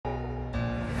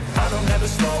don't ever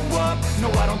slow up, no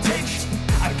I don't take sh**.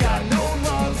 I got no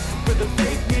love for the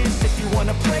fakeness. If you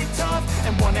wanna play tough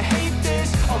and wanna hate this,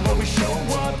 I'll always show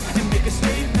up and make a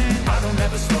statement. I don't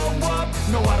ever slow up,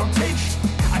 no I don't take sh**.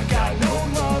 I got no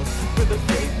love for the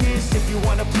fakeness. If you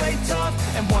wanna play tough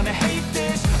and wanna hate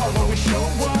this, I'll always show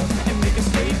up and make a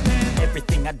statement.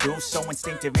 Everything I do so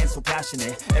instinctive and so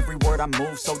passionate. Every word I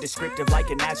move so descriptive like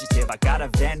an adjective. I got a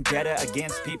vendetta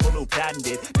against people who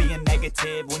patented being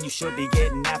negative when you should be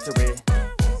getting after it.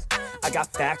 I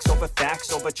got facts over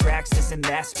tracks, this and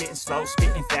that. Spitting slow,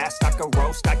 spitting fast, I could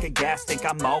roast, I could gas. Think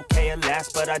I'm okay at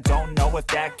last, but I don't know if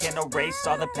that can erase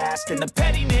all the past. And the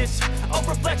pettiness, a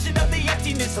reflection of the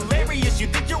emptiness. Hilarious, you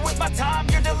think you're with my time,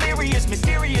 you're delirious.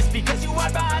 Mysterious, because you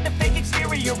hide behind a fake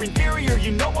exterior. Inferior,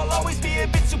 you know I'll always be a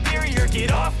bit superior.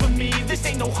 Get off of me, this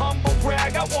ain't no humble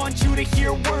brag. I want you to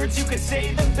hear words, you can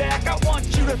say them back. I want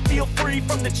you to feel free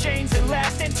from the chains that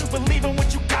last, and to believe in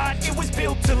what you got, it was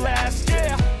built to last,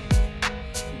 yeah.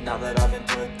 Now that I've been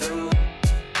put through,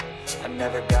 I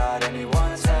never got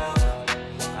anyone's help.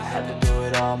 I had to do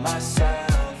it all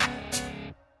myself.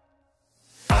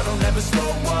 I don't ever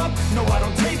slow up, no I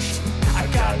don't take sh**. I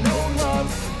got no love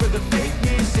for the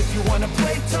fakeness. If you wanna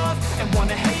play tough and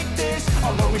wanna hate this,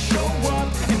 I'll always show up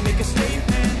and make a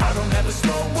statement. I don't ever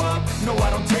slow up, no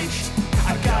I don't take sh**.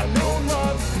 I got no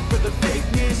love for the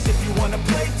fakeness. If you wanna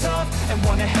play tough and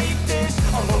wanna hate this,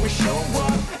 I'll always show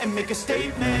up and make a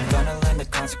statement. Gonna learn the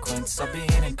consequence of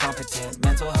being incompetent.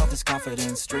 Mental health is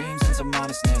confidence, dreams and some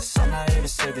honestness. I'm not here to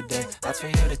save the day, that's for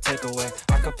you to take away.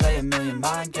 I could play a million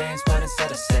mind games, but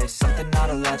instead I say something not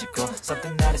illogical,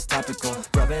 something that is topical.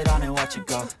 Rub it on and watch it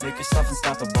go, make yourself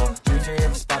unstoppable. Dreams are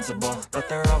irresponsible, but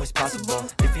they're always possible.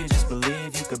 If you just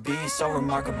believe, you could be so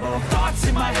remarkable. Thoughts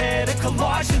in my head, a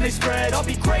collage and they spread. I'll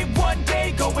be great one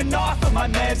day, going off of my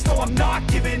meds. No, I'm not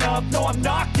giving up, no, I'm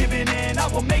not giving in. I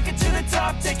will make it to the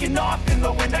top, taking off in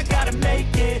the wind. I gotta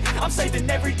make it, I'm saving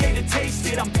every day to taste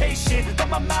it. I'm patient, but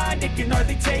my mind, it can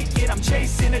hardly take it. I'm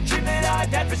chasing a dream that I've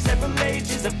had for several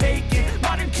ages. A vacant,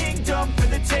 modern kingdom for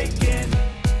the taking.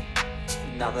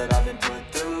 Now that I've been put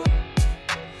through,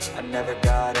 I never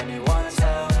got anyone's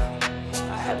help.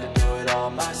 I had to do it all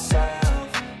myself.